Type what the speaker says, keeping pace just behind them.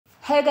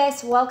Hey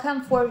guys,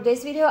 welcome. For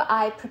today's video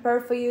I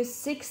prepared for you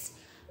 6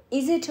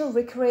 easy to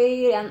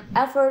recreate and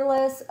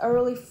effortless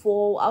early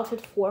fall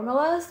outfit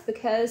formulas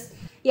because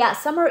yeah,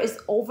 summer is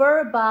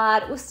over,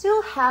 but we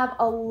still have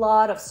a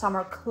lot of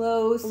summer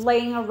clothes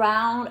laying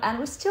around and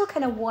we still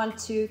kind of want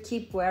to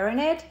keep wearing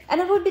it.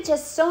 And it would be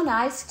just so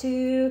nice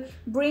to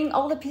bring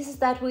all the pieces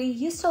that we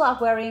used to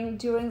love wearing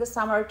during the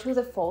summer to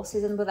the fall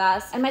season with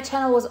us. And my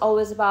channel was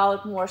always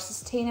about more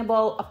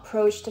sustainable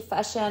approach to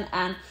fashion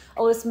and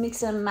always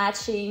mixing and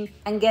matching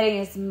and getting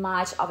as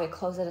much of your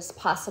closet as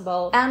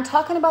possible. And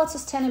talking about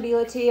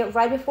sustainability,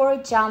 right before I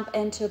jump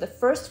into the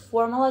first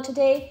formula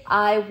today,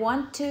 I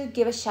want to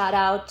give a shout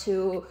out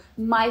to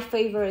my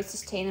favorite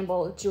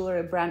sustainable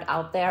jewelry brand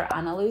out there,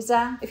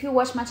 Luisa. If you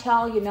watch my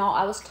channel, you know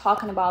I was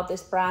talking about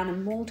this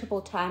brand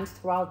multiple times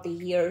throughout the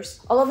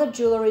years. All of the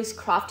jewelry is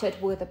crafted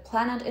with the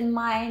planet in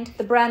mind.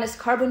 The brand is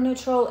carbon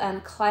neutral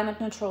and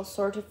climate neutral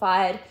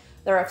certified.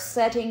 They're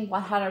offsetting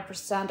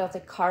 100% of the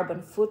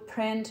carbon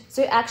footprint.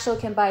 So you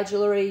actually can buy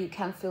jewelry you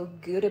can feel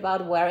good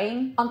about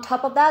wearing. On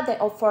top of that, they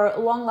offer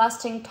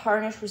long-lasting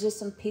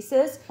tarnish-resistant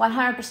pieces.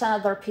 100%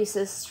 of their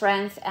pieces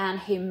strength and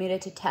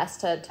humidity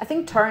tested. I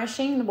think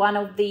tarnishing one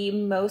of the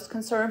most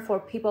concern for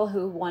people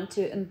who want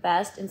to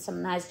invest in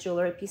some nice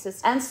jewelry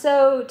pieces. And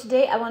so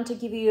today I want to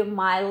give you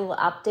my little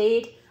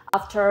update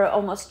after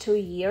almost 2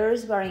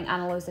 years wearing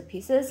Luisa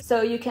pieces,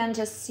 so you can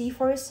just see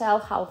for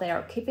yourself how they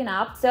are keeping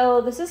up. So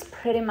this is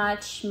pretty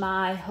much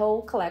my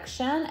whole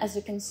collection. As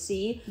you can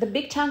see, the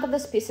big chunk of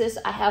these pieces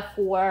I have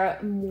for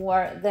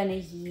more than a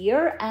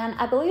year, and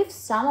I believe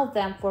some of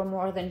them for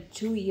more than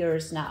 2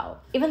 years now.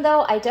 Even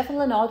though I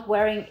definitely not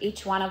wearing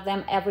each one of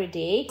them every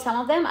day, some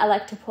of them I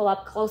like to pull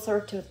up closer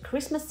to the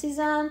Christmas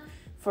season.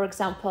 For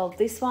example,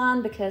 this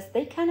one, because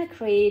they kind of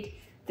create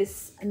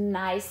this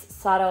nice,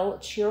 subtle,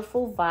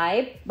 cheerful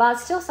vibe, but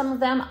still some of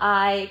them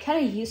I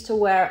kind of used to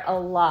wear a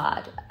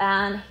lot.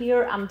 And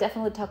here I'm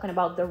definitely talking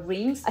about the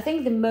rings. I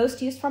think the most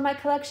used for my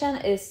collection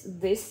is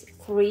this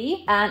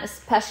 3, and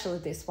especially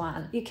this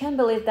one. You can't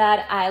believe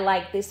that I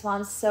like this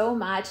one so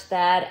much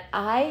that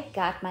I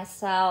got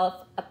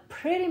myself a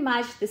pretty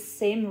much the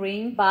same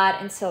ring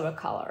but in silver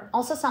color.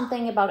 Also,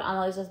 something about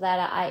Luisa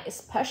that I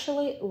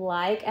especially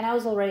like, and I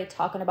was already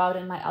talking about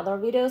in my other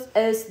videos,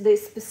 is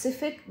this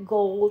specific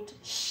gold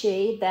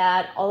shade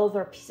that all of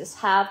their pieces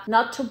have.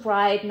 Not too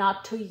bright,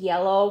 not too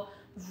yellow,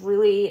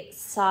 really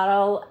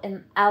subtle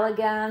and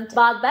elegant.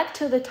 But back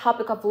to the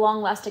topic of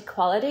long-lasting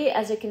quality,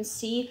 as you can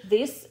see,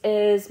 this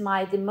is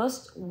the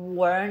most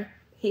worn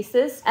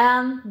pieces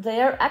and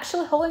they're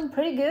actually holding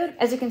pretty good.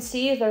 As you can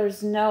see,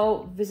 there's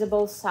no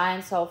visible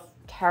signs of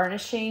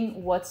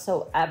tarnishing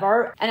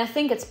whatsoever, and I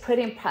think it's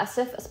pretty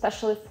impressive,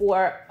 especially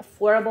for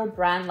affordable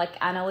brand like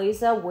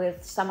Luisa,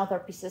 with some of their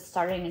pieces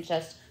starting at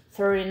just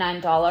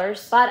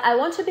 $39. But I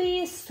want to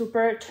be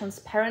super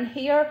transparent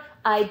here.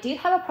 I did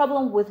have a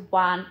problem with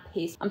one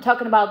piece. I'm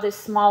talking about these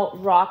small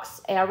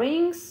rocks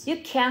earrings. You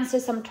can see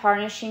some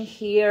tarnishing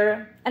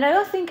here. And I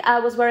don't think I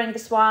was wearing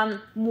this one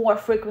more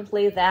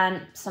frequently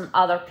than some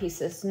other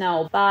pieces,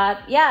 no.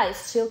 But yeah, I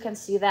still can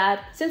see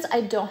that. Since I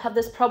don't have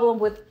this problem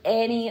with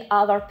any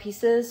other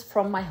pieces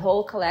from my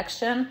whole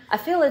collection, I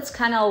feel it's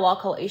kind of a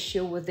local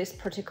issue with this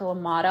particular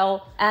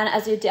model. And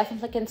as you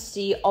definitely can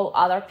see, all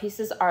other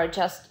pieces are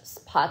just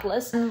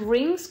spotless. And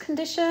rings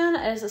condition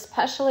is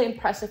especially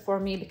impressive for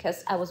me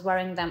because I was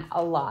wearing them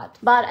a lot.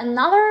 But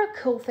another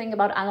cool thing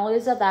about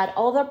Luisa that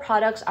all their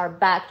products are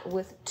backed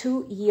with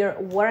 2-year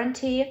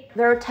warranty.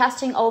 They're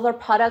testing all their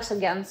products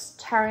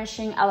against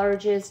tarnishing,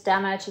 allergies,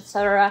 damage,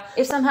 etc.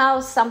 If somehow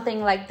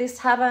something like this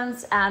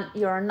happens and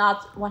you're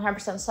not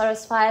 100%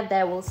 satisfied,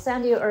 they will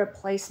send you a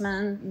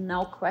replacement,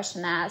 no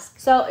question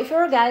asked. So if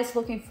you're guys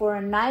looking for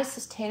a nice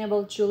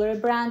sustainable jewelry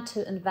brand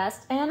to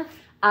invest in,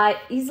 I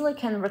easily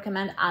can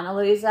recommend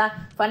Luisa.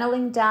 Find a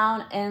link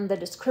down in the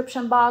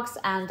description box,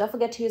 and don't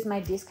forget to use my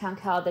discount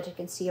code that you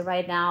can see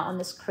right now on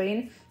the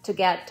screen to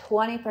get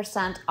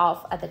 20%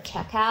 off at the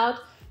checkout.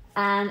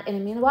 And in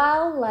the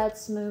meanwhile,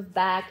 let's move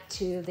back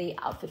to the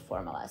outfit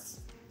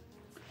formulas.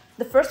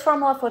 The first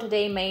formula for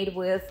today, made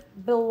with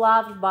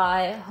beloved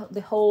by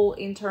the whole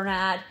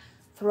internet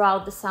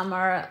throughout the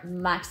summer,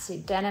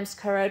 maxi denim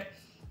skirt.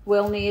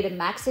 We'll need a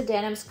maxi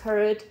denim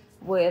skirt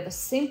with a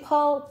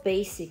simple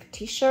basic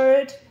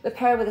t-shirt. We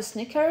pair with the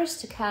sneakers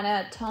to kind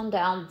of tone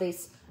down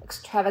this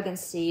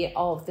extravagancy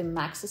of the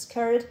maxi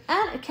skirt.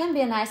 And it can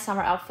be a nice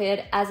summer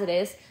outfit as it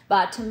is,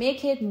 but to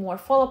make it more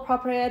fall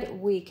appropriate,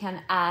 we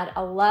can add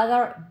a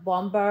leather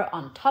bomber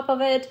on top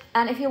of it.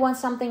 And if you want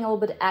something a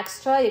little bit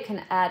extra, you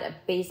can add a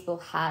baseball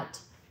hat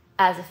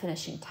as a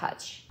finishing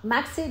touch.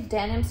 Maxi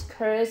denim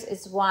skirts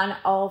is one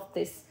of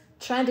these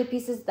trendy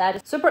pieces that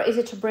is super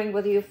easy to bring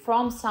with you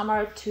from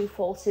summer to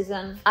fall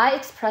season. I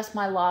expressed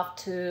my love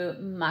to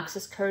maxi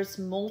skirts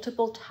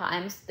multiple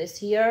times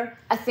this year.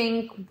 I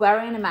think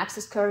wearing a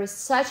maxi skirt is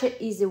such an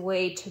easy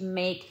way to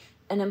make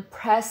an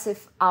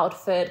impressive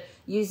outfit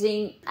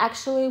using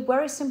actually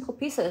very simple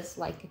pieces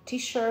like a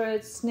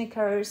t-shirt,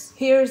 sneakers.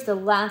 Here's the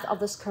length of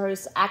the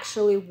skirts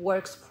actually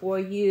works for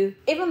you.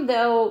 Even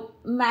though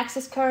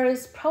maxi skirt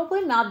is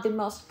probably not the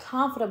most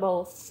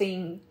comfortable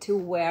thing to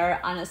wear,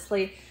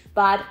 honestly,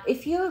 but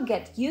if you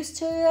get used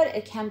to it,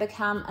 it can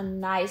become a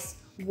nice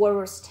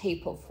warrior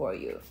staple for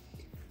you.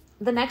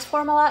 The next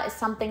formula is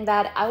something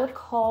that I would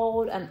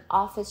call an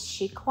office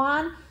chic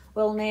one.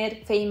 We'll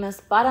need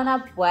famous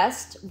button-up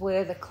vest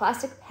with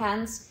classic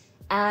pants,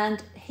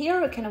 and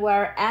here you can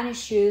wear any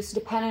shoes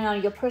depending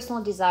on your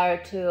personal desire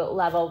to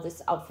level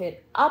this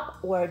outfit up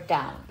or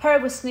down. Pair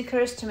it with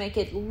sneakers to make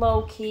it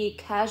low-key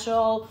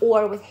casual,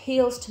 or with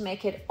heels to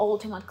make it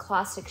ultimate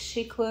classic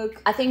chic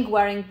look. I think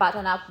wearing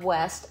button-up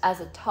vest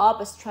as a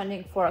top is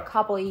trending for a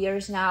couple of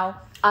years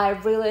now. I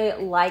really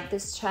like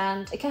this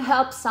trend. It can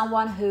help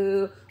someone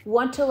who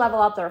want to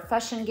level up their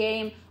fashion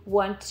game,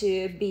 want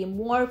to be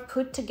more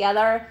put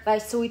together by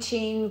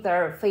switching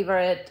their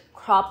favorite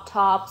crop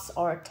tops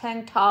or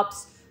tank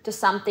tops to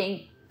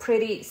something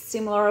pretty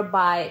similar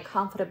by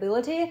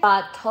comfortability,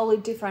 but totally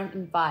different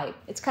in vibe.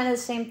 It's kind of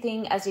the same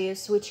thing as you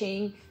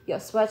switching your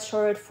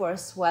sweatshirt for a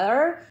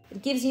sweater.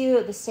 It gives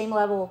you the same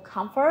level of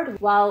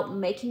comfort while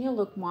making you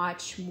look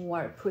much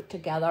more put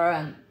together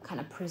and kind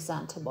of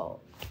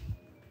presentable.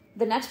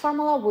 The next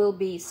formula will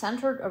be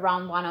centered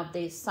around one of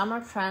the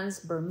summer trends,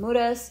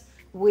 Bermudas.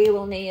 We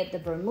will need the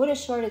Bermuda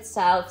shirt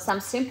itself,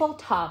 some simple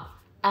top,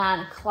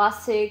 and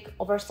classic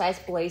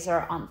oversized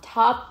blazer on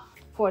top.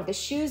 For the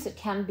shoes, it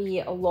can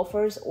be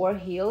loafers or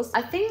heels.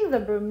 I think the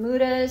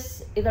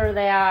Bermudas, either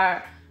they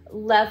are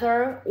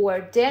leather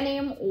or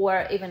denim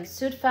or even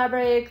suit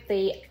fabric,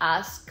 they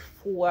ask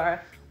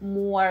for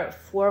more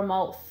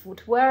formal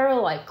footwear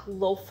like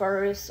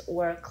loafers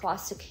or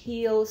classic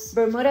heels.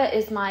 Bermuda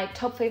is my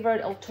top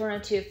favorite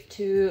alternative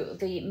to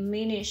the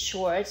mini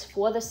shorts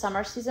for the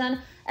summer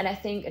season, and I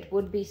think it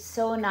would be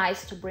so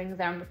nice to bring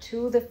them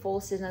to the fall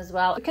season as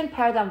well. You can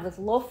pair them with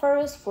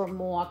loafers for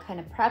more kind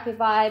of preppy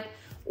vibe,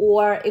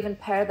 or even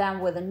pair them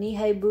with the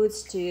knee-high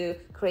boots to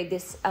create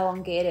this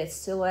elongated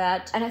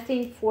silhouette. And I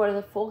think for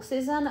the fall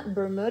season,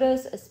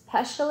 Bermudas,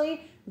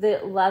 especially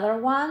the leather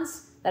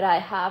ones that I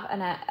have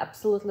and I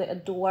absolutely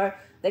adore,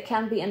 they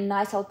can be a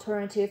nice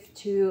alternative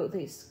to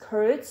the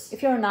skirts.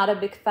 If you're not a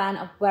big fan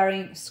of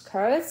wearing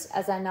skirts,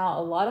 as I know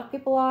a lot of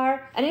people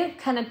are, and you're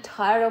kind of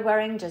tired of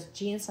wearing just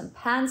jeans and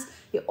pants,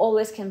 you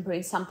always can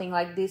bring something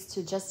like this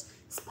to just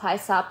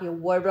spice up your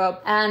wardrobe.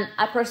 And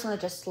I personally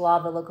just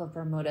love the look of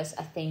Bermudas.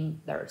 I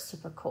think they're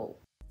super cool.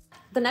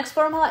 The next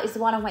formula is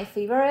one of my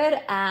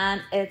favorite,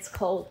 and it's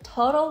called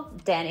Total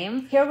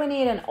Denim. Here we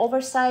need an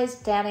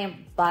oversized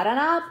denim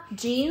button-up,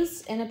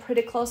 jeans in a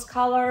pretty close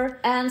color,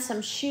 and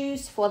some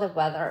shoes for the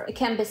weather. It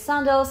can be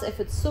sandals if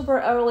it's super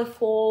early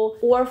fall,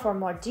 or for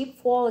more deep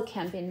fall, it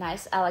can be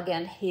nice,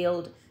 elegant,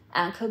 heeled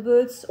ankle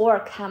boots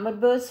or combat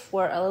boots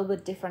for a little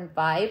bit different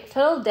vibe.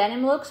 Total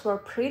denim looks were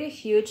pretty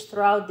huge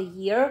throughout the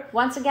year.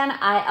 Once again,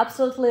 I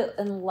absolutely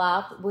in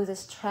love with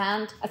this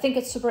trend. I think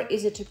it's super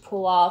easy to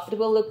pull off. It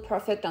will look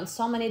perfect on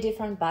so many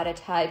different body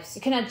types.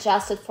 You can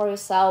adjust it for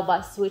yourself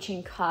by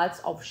switching cuts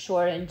of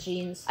short and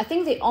jeans. I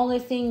think the only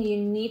thing you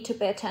need to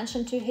pay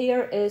attention to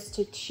here is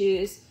to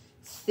choose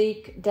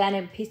thick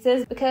denim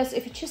pieces, because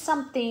if you choose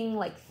something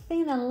like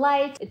thin and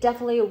light, it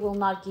definitely will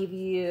not give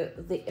you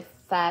the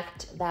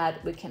effect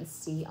that we can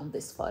see on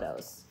these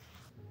photos.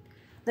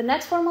 The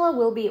next formula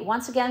will be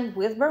once again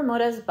with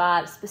Bermudas,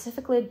 but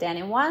specifically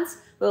denim ones.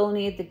 We'll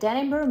need the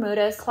denim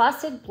Bermudas,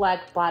 classic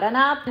black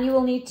button-up, and you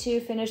will need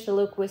to finish the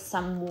look with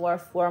some more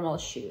formal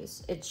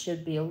shoes. It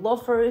should be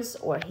loafers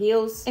or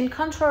heels. In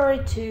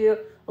contrary to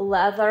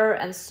leather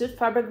and suit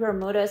fabric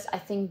Bermudas, I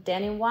think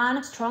denim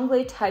one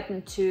strongly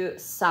tightened to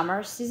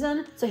summer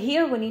season. So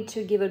here we need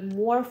to give it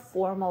more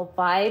formal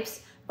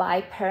vibes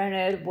by pairing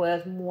it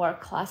with more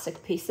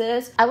classic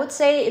pieces. I would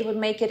say it would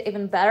make it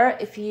even better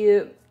if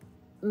you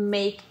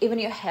make even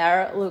your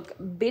hair look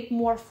a bit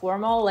more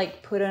formal,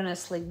 like put in a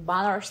slick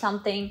bun or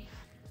something.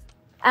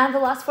 And the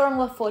last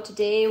formula for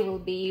today will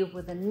be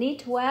with a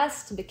knit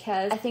vest,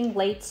 because I think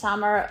late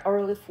summer,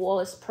 early fall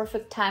is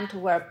perfect time to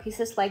wear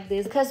pieces like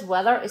this, because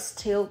weather is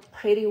still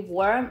pretty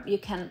warm. You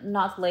can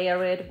not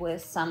layer it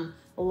with some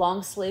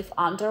long sleeve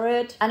under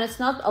it, and it's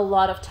not a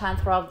lot of time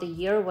throughout the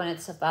year when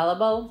it's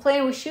available.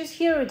 Playing with shoes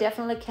here, you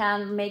definitely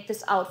can make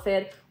this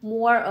outfit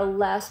more or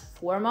less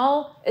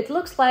formal. It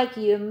looks like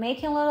you're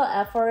making a little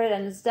effort,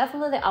 and it's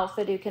definitely the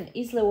outfit you can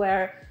easily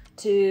wear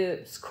to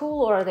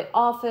school or the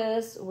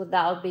office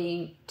without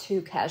being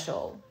too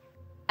casual.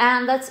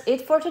 And that's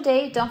it for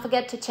today. Don't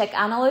forget to check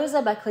out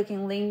Luisa by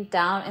clicking link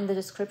down in the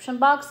description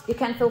box. You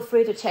can feel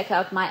free to check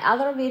out my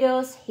other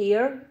videos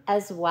here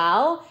as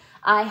well.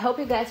 I hope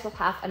you guys will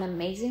have an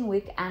amazing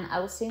week, and I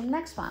will see you in the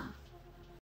next one.